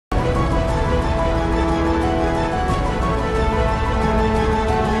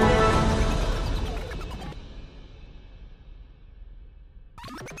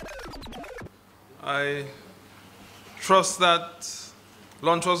I trust that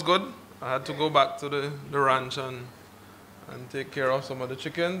lunch was good. I had to go back to the ranch and take care of some of the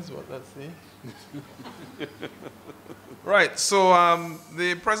chickens, but let's see. Right, so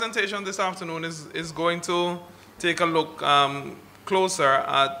the presentation this afternoon is going to take a look closer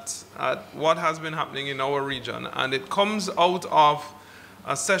at what has been happening in our region. And it comes out of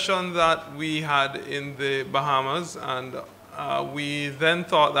a session that we had in the Bahamas, and we then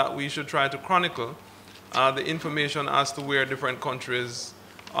thought that we should try to chronicle the information as to where different countries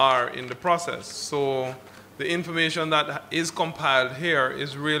are in the process. So the information that is compiled here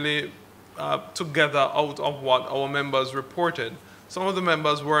is really together out of what our members reported. Some of the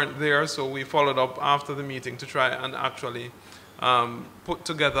members weren't there, so we followed up after the meeting to try and actually put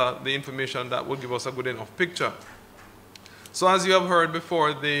together the information that would give us a good enough picture. So as you have heard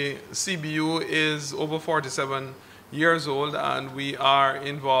before, the CBU is over 47 years old, and we are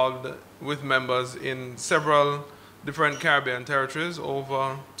involved with members in several different Caribbean territories,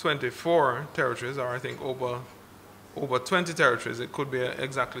 over 24 territories, or I think over 20 territories. It could be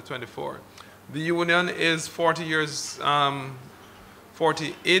exactly 24. The union is 48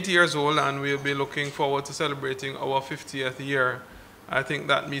 years old, and we'll be looking forward to celebrating our 50th year. I think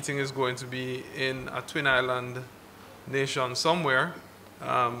that meeting is going to be in a Twin Island nation somewhere,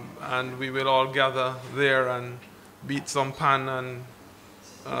 and we will all gather there and beat some pan, and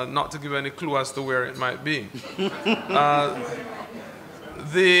not to give any clue as to where it might be.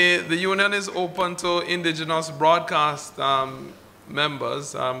 The union is open to indigenous broadcast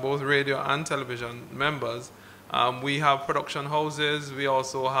members, both radio and television members. We have production houses. We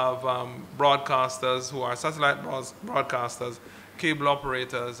also have broadcasters who are satellite broadcasters, cable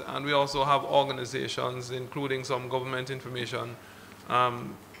operators, and we also have organizations, including some government information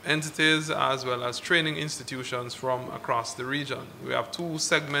entities, as well as training institutions from across the region. We have two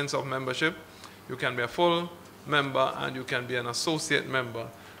segments of membership. You can be a full member and you can be an associate member,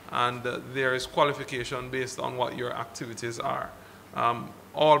 and there is qualification based on what your activities are.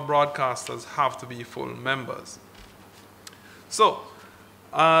 All broadcasters have to be full members. So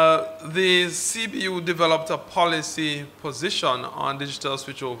the CBU developed a policy position on digital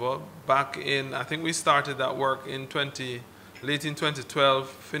switchover back in, I think we started that work in late in 2012,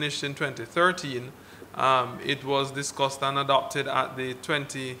 finished in 2013. It was discussed and adopted at the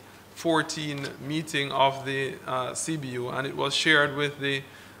 2014 meeting of the CBU, and it was shared with the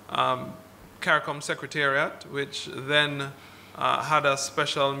CARICOM Secretariat, which then had a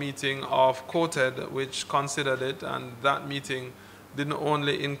special meeting of COTED, which considered it, and that meeting didn't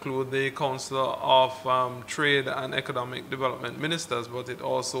only include the Council of Trade and Economic Development Ministers, but it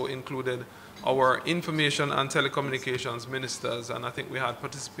also included our information and telecommunications ministers, and I think we had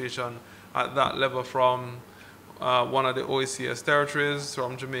participation at that level from one of the OECS territories,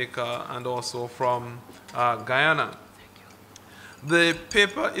 from Jamaica, and also from Guyana. The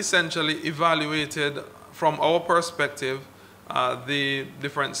paper essentially evaluated, from our perspective, the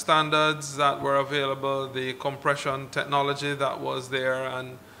different standards that were available, the compression technology that was there,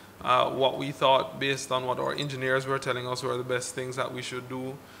 and what we thought, based on what our engineers were telling us, were the best things that we should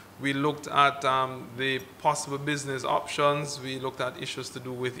do. We looked at the possible business options. We looked at issues to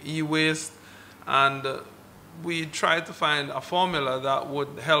do with e-waste, and we tried to find a formula that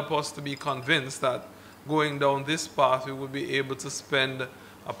would help us to be convinced that going down this path, we would be able to spend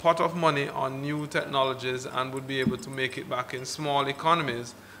a pot of money on new technologies and would be able to make it back in small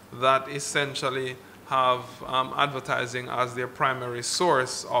economies that essentially have advertising as their primary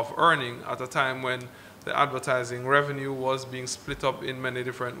source of earning at a time when the advertising revenue was being split up in many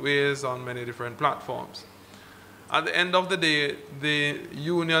different ways on many different platforms. At the end of the day, the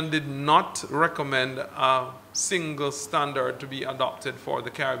union did not recommend a single standard to be adopted for the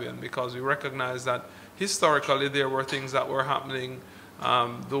Caribbean, because we recognize that historically there were things that were happening.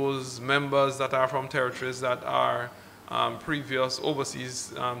 Those members that are from territories that are previous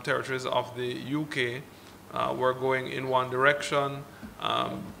overseas territories of the UK were going in one direction.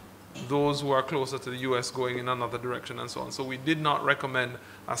 Those who are closer to the US going in another direction, and so on. So we did not recommend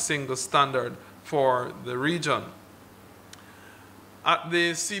a single standard for the region. At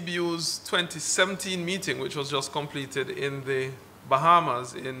the CBU's 2017 meeting, which was just completed in the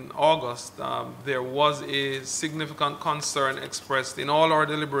Bahamas in August, there was a significant concern expressed in all our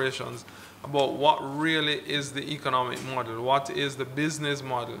deliberations about what really is the economic model, what is the business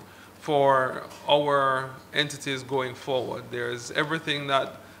model for our entities going forward. There's everything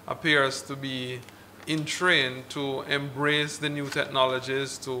that appears to be in train to embrace the new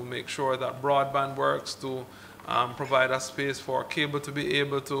technologies, to make sure that broadband works, to provide a space for cable to be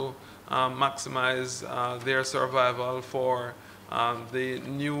able to maximize their survival, for the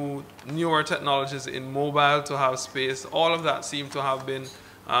newer technologies in mobile to have space, all of that seemed to have been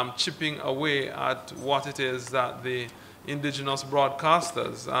chipping away at what it is that the indigenous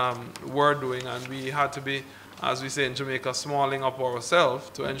broadcasters were doing, and we had to be, as we say in Jamaica, smalling up ourselves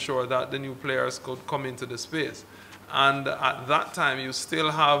to ensure that the new players could come into the space. And at that time, you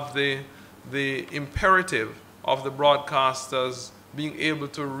still have the imperative of the broadcasters being able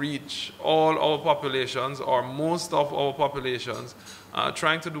to reach all our populations, or most of our populations,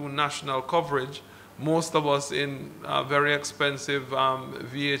 trying to do national coverage, most of us in very expensive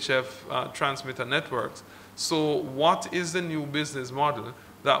VHF transmitter networks. So what is the new business model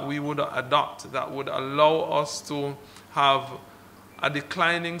that we would adopt that would allow us to have a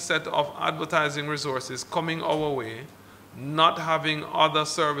declining set of advertising resources coming our way, not having other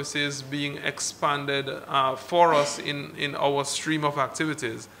services being expanded for us in our stream of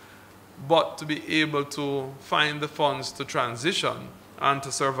activities, but to be able to find the funds to transition and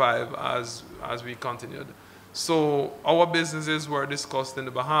to survive as we continued. So our businesses were discussed in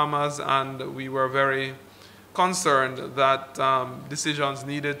the Bahamas, and we were very concerned that decisions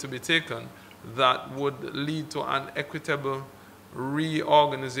needed to be taken that would lead to an equitable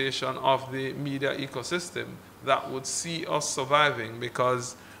reorganization of the media ecosystem that would see us surviving,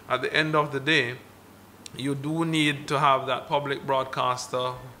 because at the end of the day, you do need to have that public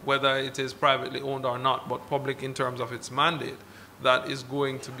broadcaster, whether it is privately owned or not, but public in terms of its mandate, that is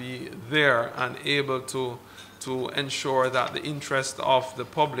going to be there and able to ensure that the interest of the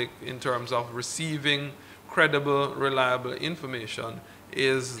public in terms of receiving credible, reliable information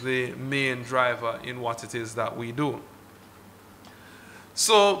is the main driver in what it is that we do.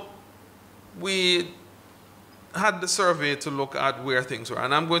 So we had the survey to look at where things were,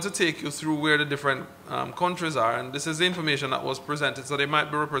 and I'm going to take you through where the different countries are, and this is the information that was presented, so there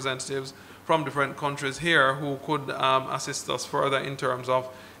might be representatives from different countries here who could assist us further in terms of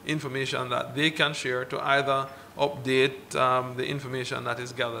information that they can share to either update the information that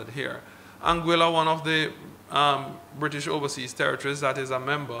is gathered here. Anguilla, one of the British overseas territories that is a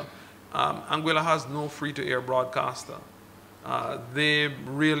member, Anguilla has no free-to-air broadcaster. They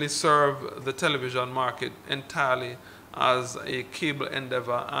really serve the television market entirely as a cable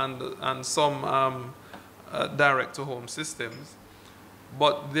endeavor and some direct-to-home systems.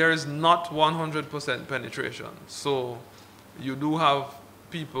 But there is not 100% penetration. So you do have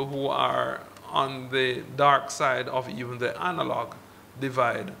people who are on the dark side of even the analog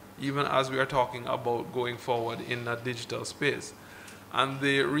divide, even as we are talking about going forward in a digital space. And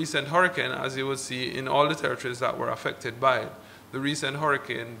the recent hurricane, as you will see in all the territories that were affected by it, the recent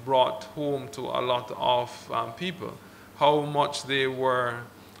hurricane brought home to a lot of people how much they were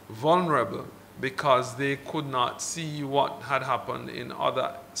vulnerable because they could not see what had happened in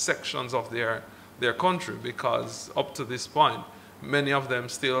other sections of their country, because up to this point, many of them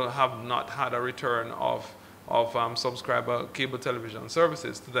still have not had a return of subscriber cable television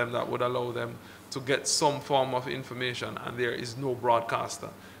services to them that would allow them to get some form of information, and there is no broadcaster.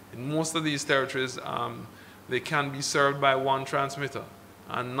 In most of these territories, they can be served by one transmitter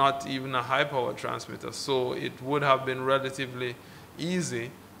and not even a high-powered transmitter. So it would have been relatively easy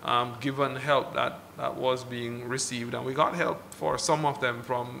given help that was being received. And we got help for some of them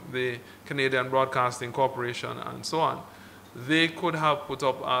from the Canadian Broadcasting Corporation and so on. They could have put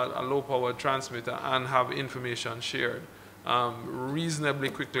up a low-powered transmitter and have information shared reasonably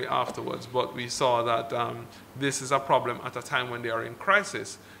quickly afterwards, but we saw that this is a problem at a time when they are in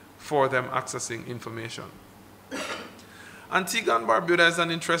crisis for them accessing information. Antigua and Barbuda is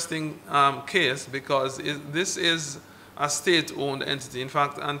an interesting case because this is a state-owned entity. In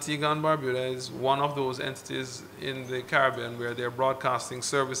fact, Antigua and Barbuda is one of those entities in the Caribbean where their broadcasting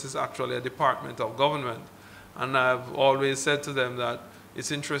service is actually a department of government. And I've always said to them that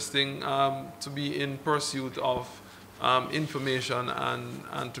it's interesting to be in pursuit of information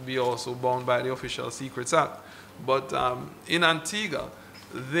and to be also bound by the Official Secrets Act. But in Antigua,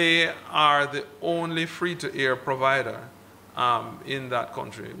 they are the only free-to-air provider in that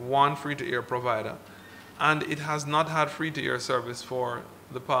country, one free-to-air provider. And it has not had free-to-air service for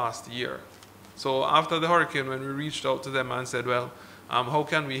the past year. So after the hurricane, when we reached out to them and said, well, how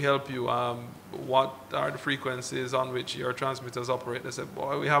can we help you? What are the frequencies on which your transmitters operate? They said,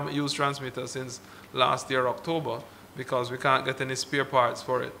 boy, we haven't used transmitters since last year, October, because we can't get any spare parts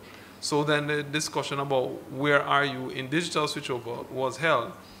for it. So then the discussion about where are you in digital switchover was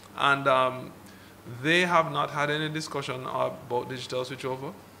held. And they have not had any discussion about digital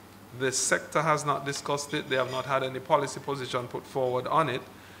switchover. The sector has not discussed it. They have not had any policy position put forward on it.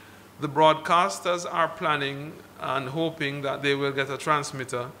 The broadcasters are planning and hoping that they will get a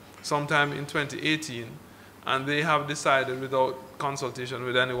transmitter sometime in 2018. and they have decided without consultation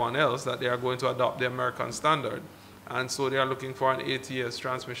with anyone else that they are going to adopt the American standard. And so they are looking for an ATS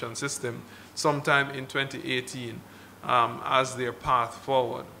transmission system sometime in 2018 as their path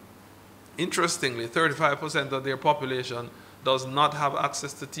forward. Interestingly, 35% of their population does not have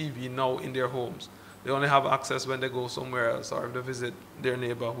access to TV now in their homes. They only have access when they go somewhere else or if they visit their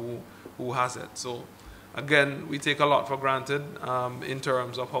neighbor who has it. So again, we take a lot for granted in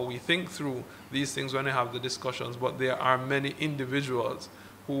terms of how we think through these things when we have the discussions, but there are many individuals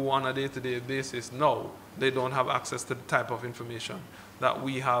who on a day-to-day basis know they don't have access to the type of information that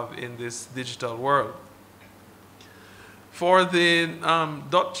we have in this digital world. For the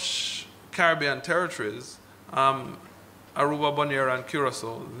Dutch Caribbean territories, Aruba, Bonaire, and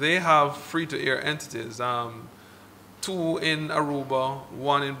Curacao, they have free-to-air entities, 2 in Aruba,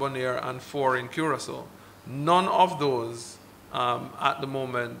 1 in Bonaire, and 4 in Curacao. None of those at the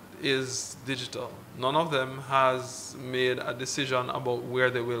moment is digital. None of them has made a decision about where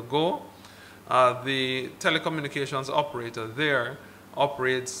they will go. The telecommunications operator there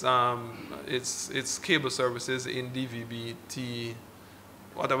operates its cable services in DVB-T,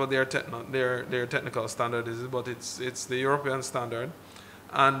 whatever their technical standard is, but it's the European standard.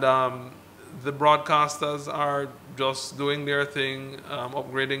 And the broadcasters are just doing their thing,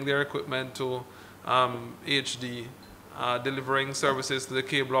 upgrading their equipment to HD, delivering services to the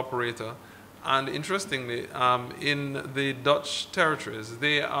cable operator. And interestingly, in the Dutch territories,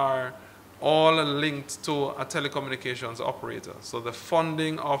 they are all linked to a telecommunications operator. So the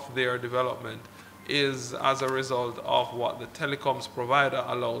funding of their development is as a result of what the telecoms provider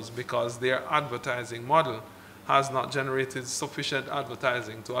allows, because their advertising model has not generated sufficient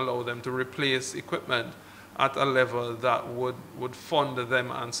advertising to allow them to replace equipment at a level that would fund them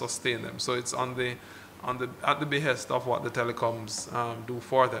and sustain them. So it's at the behest of what the telecoms do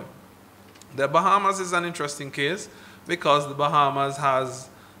for them. The Bahamas is an interesting case because the Bahamas has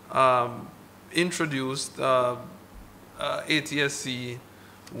introduced ATSC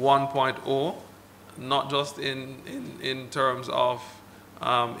 1.0, not just in terms of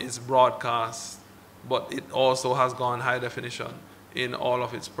its broadcast, but it also has gone high definition in all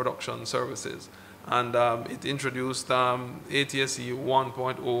of its production services. And it introduced ATSC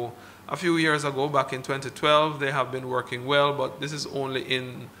 1.0 a few years ago, back in 2012. They have been working well, but this is only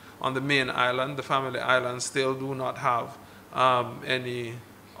on the main island. The family islands still do not have any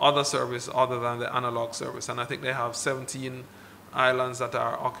other service other than the analog service. And I think they have 17 islands that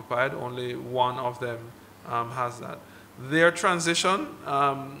are occupied. Only one of them has that. Their transition,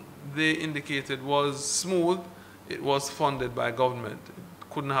 they indicated, was smooth. It was funded by government. It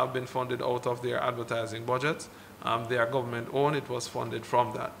couldn't have been funded out of their advertising budget. They are government owned. It was funded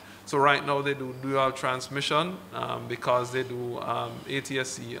from that. So right now they do dual transmission because they do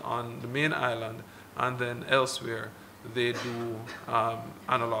ATSC on the main island, and then elsewhere they do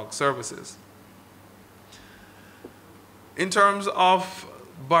analog services. In terms of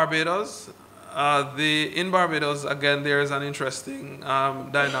Barbados, in Barbados, again, there is an interesting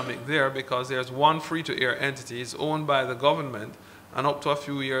dynamic there, because there's one free-to-air entity. It's owned by the government, and up to a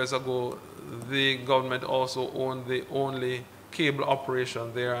few years ago, the government also owned the only cable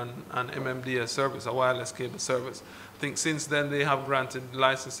operation there, and an MMDS service, a wireless cable service. I think since then they have granted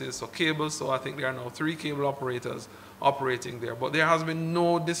licenses for cables, so I think there are now 3 cable operators operating there. But there has been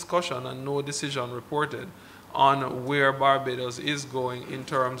no discussion and no decision reported on where Barbados is going in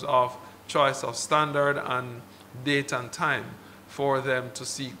terms of choice of standard and date and time for them to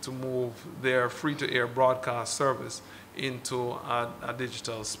seek to move their free-to-air broadcast service into a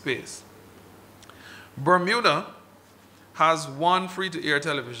digital space. Bermuda has one free-to-air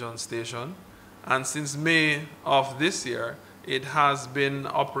television station, and since May of this year, it has been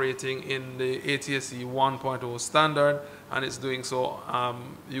operating in the ATSC 1.0 standard, and it's doing so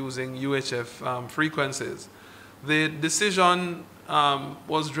using UHF frequencies. The decision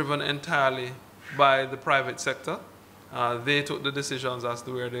was driven entirely by the private sector. They took the decisions as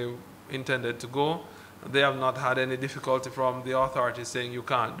to where they intended to go. They have not had any difficulty from the authorities saying you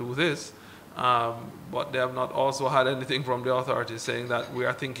can't do this, but they have not also had anything from the authorities saying that we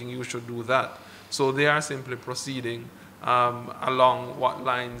are thinking you should do that. So they are simply proceeding along what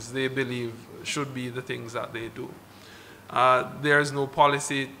lines they believe should be the things that they do. There is no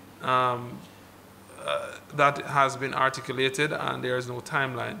policy that has been articulated, and there is no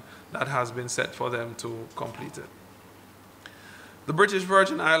timeline that has been set for them to complete it. The British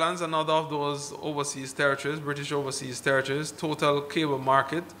Virgin Islands, another of those overseas territories, British overseas territories, total cable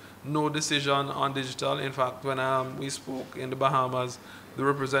market, no decision on digital. In fact, when we spoke in the Bahamas, the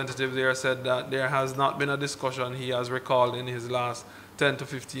representative there said that there has not been a discussion he has recalled in his last 10 to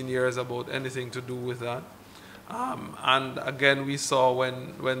 15 years about anything to do with that. And again, we saw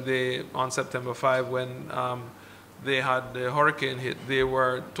when they, on September 5, when they had the hurricane hit, they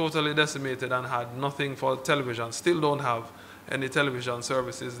were totally decimated and had nothing for television. Still don't have any television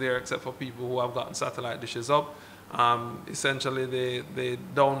services there except for people who have gotten satellite dishes up. Essentially, they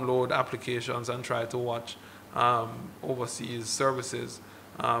download applications and try to watch overseas services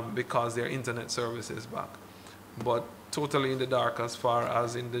because their internet service is back. But totally in the dark as far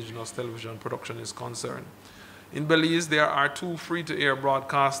as indigenous television production is concerned. In Belize, there are 2 free-to-air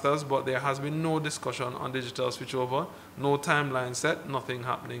broadcasters, but there has been no discussion on digital switchover, no timeline set, nothing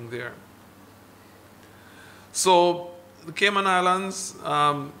happening there. So the Cayman Islands,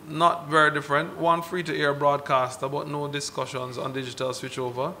 not very different. 1 free-to-air broadcaster, but no discussions on digital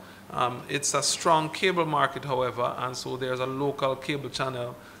switchover. It's a strong cable market, however, and so there's a local cable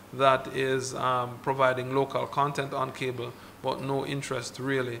channel that is providing local content on cable, but no interest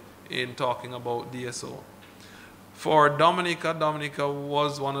really in talking about DSO. For Dominica, Dominica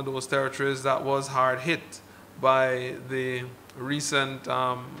was one of those territories that was hard hit by the recent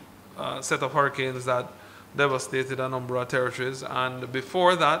set of hurricanes that devastated a number of territories. And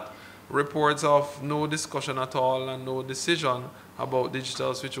before that, reports of no discussion at all and no decision about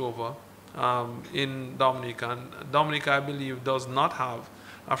digital switchover in Dominica. And Dominica, I believe, does not have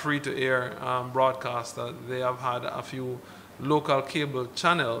a free-to-air broadcaster. They have had a few local cable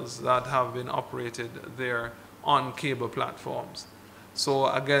channels that have been operated there on cable platforms. So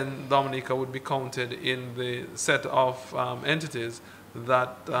again, Dominica would be counted in the set of entities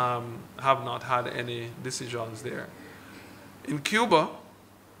that have not had any decisions there. In Cuba,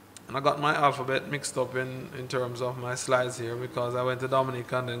 and I got my alphabet mixed up in terms of my slides here because I went to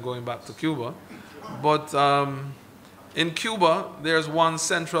Dominica and then going back to Cuba. But in Cuba, there's 1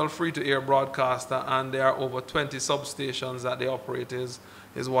 central free-to-air broadcaster and there are over 20 substations that they operate, is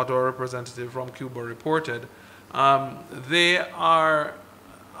what our representative from Cuba reported. They are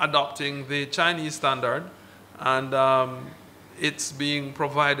adopting the Chinese standard and it's being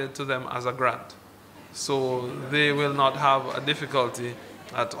provided to them as a grant. So they will not have a difficulty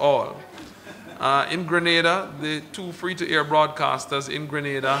at all. In Grenada, the 2 free-to-air broadcasters in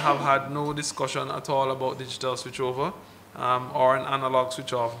Grenada have had no discussion at all about digital switchover or an analog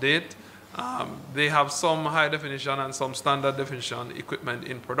switch-off date. They have some high definition and some standard definition equipment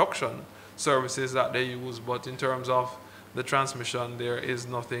in production services that they use, but in terms of the transmission, there is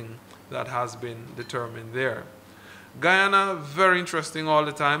nothing that has been determined there. Guyana, very interesting all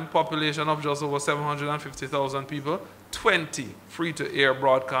the time. Population of just over 750,000 people. 20 free-to-air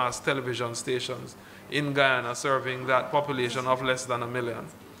broadcast television stations in Guyana serving that population of less than 1 million.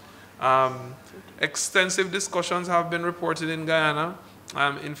 Extensive discussions have been reported in Guyana.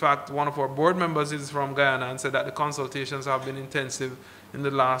 In fact, one of our board members is from Guyana and said that the consultations have been intensive in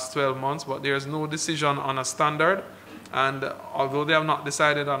the last 12 months, but there's no decision on a standard. And although they have not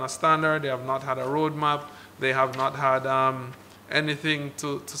decided on a standard, they have not had a roadmap, they have not had anything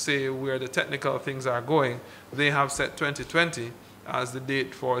to say where the technical things are going, they have set 2020 as the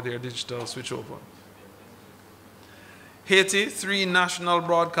date for their digital switchover. Haiti, 3 national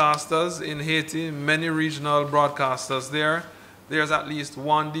broadcasters in Haiti, many regional broadcasters there. There's at least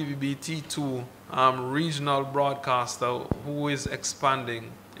 1 DVB-T2 regional broadcaster who is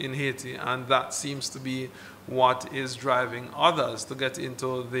expanding in Haiti, and that seems to be what is driving others to get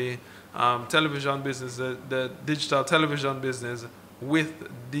into the television business, the digital television business, with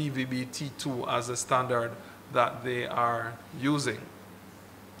DVB-T2 as a standard that they are using.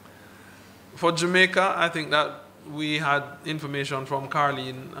 For Jamaica, I think that we had information from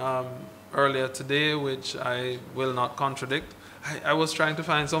Carleen earlier today, which I will not contradict. I was trying to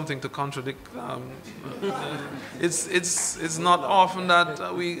find something to contradict. It's not often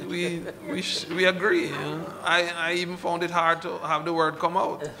that we agree. You know? I even found it hard to have the word come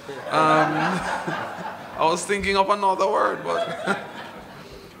out. I was thinking of another word, but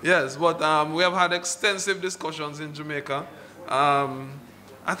yes. But we have had extensive discussions in Jamaica.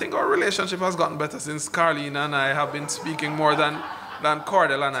 I think our relationship has gotten better since Carleen and I have been speaking more than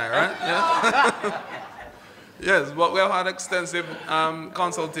Cordell and I, right? Yeah. Yes, but we have had extensive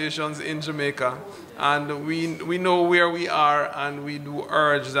consultations in Jamaica, and we know where we are, and we do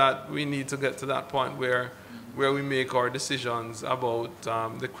urge that we need to get to that point where we make our decisions about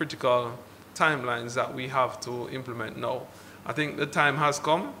the critical timelines that we have to implement now. I think the time has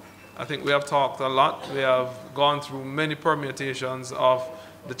come. I think we have talked a lot. We have gone through many permutations of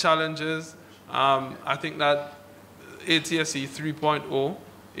the challenges. I think that ATSC 3.0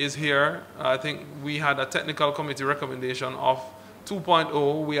 is here. I think we had a technical committee recommendation of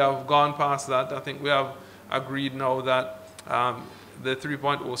 2.0. We have gone past that. I think we have agreed now that the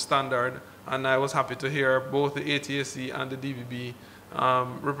 3.0 standard And I was happy to hear both the ATSC and the DVB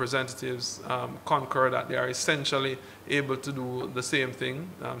representatives concur that they are essentially able to do the same thing,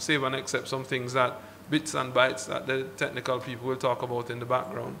 save and except some things that bits and bytes that the technical people will talk about in the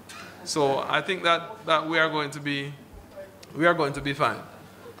background. So I think that we are going to be fine,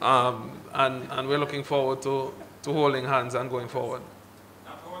 and we're looking forward to holding hands and going forward.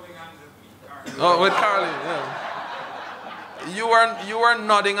 Not holding hands with me, Carly. Oh, with Carly, yeah. You were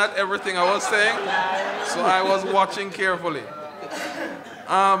nodding at everything I was saying, so I was watching carefully.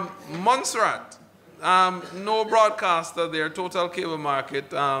 Montserrat, no broadcaster there, total cable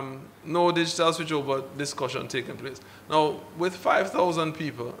market, no digital switchover discussion taking place. Now, with 5,000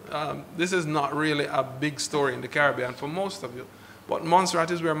 people, this is not really a big story in the Caribbean for most of you, but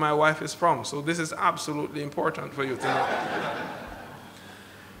Montserrat is where my wife is from, so this is absolutely important for you to know.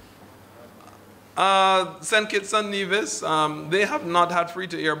 St. Kitts and Nevis, they have not had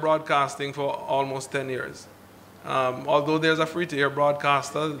free-to-air broadcasting for almost 10 years. Although there's a free-to-air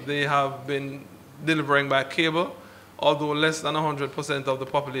broadcaster, they have been delivering by cable, although less than 100% of the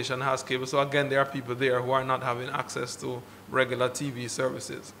population has cable. So again, there are people there who are not having access to regular TV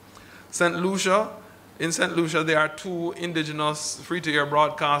services. St. Lucia, in St. Lucia, there are 2 indigenous free-to-air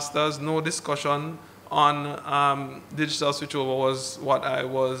broadcasters. No discussion on digital switchover was what I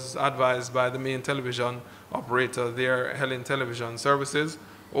was advised by the main television operator there, Helen Television Services.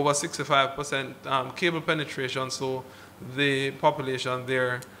 Over 65% cable penetration, so the population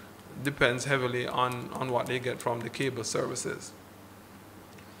there depends heavily on what they get from the cable services.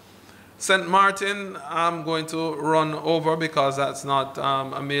 St. Martin, I'm going to run over because that's not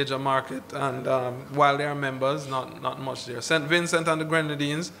a major market, and while they are members, not much there. St. Vincent and the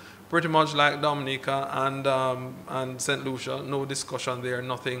Grenadines, pretty much like Dominica and St. Lucia, no discussion there,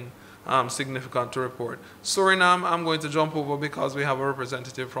 nothing significant to report. Suriname, I'm going to jump over because we have a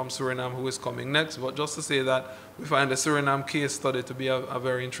representative from Suriname who is coming next, but just to say that we find the Suriname case study to be a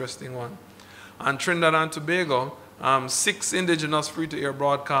very interesting one. And Trinidad and Tobago, 6 indigenous free-to-air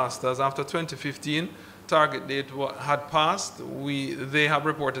broadcasters. After 2015, target date had passed. They have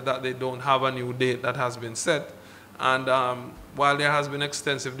reported that they don't have a new date that has been set. And while there has been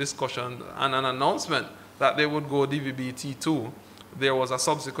extensive discussion and an announcement that they would go DVB-T2, there was a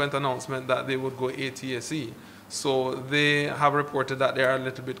subsequent announcement that they would go ATSE. So they have reported that they are a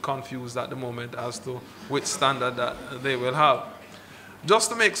little bit confused at the moment as to which standard that they will have. Just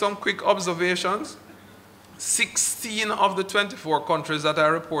to make some quick observations, 16 of the 24 countries that I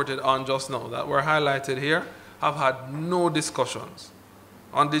reported on just now that were highlighted here have had no discussions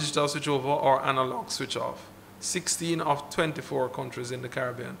on digital switchover or analog switch off. 16 of 24 countries in the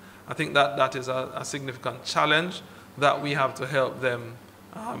Caribbean. I think that is a significant challenge that we have to help them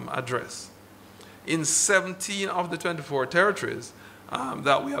address. In 17 of the 24 territories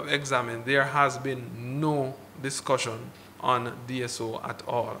that we have examined, there has been no discussion on DSO at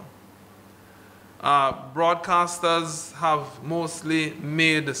all. Broadcasters have mostly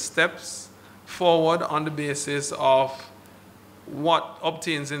made steps forward on the basis of what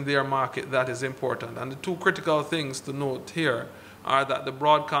obtains in their market that is important. And the 2 critical things to note here are that the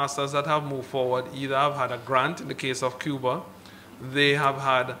broadcasters that have moved forward either have had a grant, in the case of Cuba, they have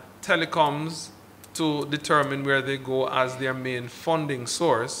had telecoms to determine where they go as their main funding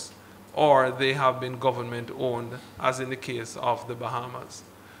source, or they have been government owned, as in the case of the Bahamas.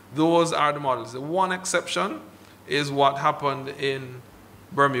 Those are the models. The one exception is what happened in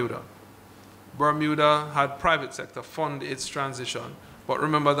Bermuda. Bermuda had private sector fund its transition, but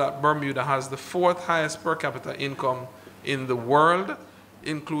remember that Bermuda has the 4th highest per capita income in the world,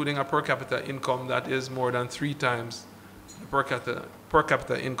 including a per capita income that is more than 3 times the per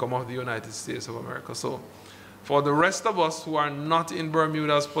capita income of the United States of America. So for the rest of us who are not in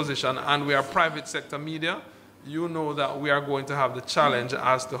Bermuda's position and we are private sector media, you know that we are going to have the challenge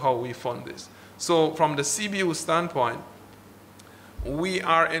as to how we fund this. So from the CBU standpoint, we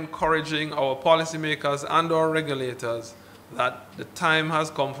are encouraging our policymakers and our regulators that the time has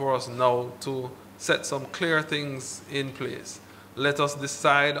come for us now to set some clear things in place. Let us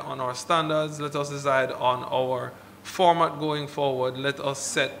decide on our standards. Let us decide on our format going forward. Let us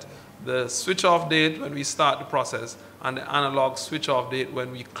set the switch-off date when we start the process and the analog switch-off date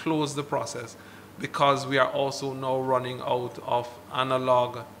when we close the process, because we are also now running out of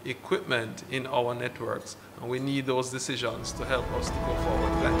analog equipment in our networks. And we need those decisions to help us to go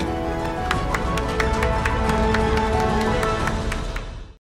forward. Thank you.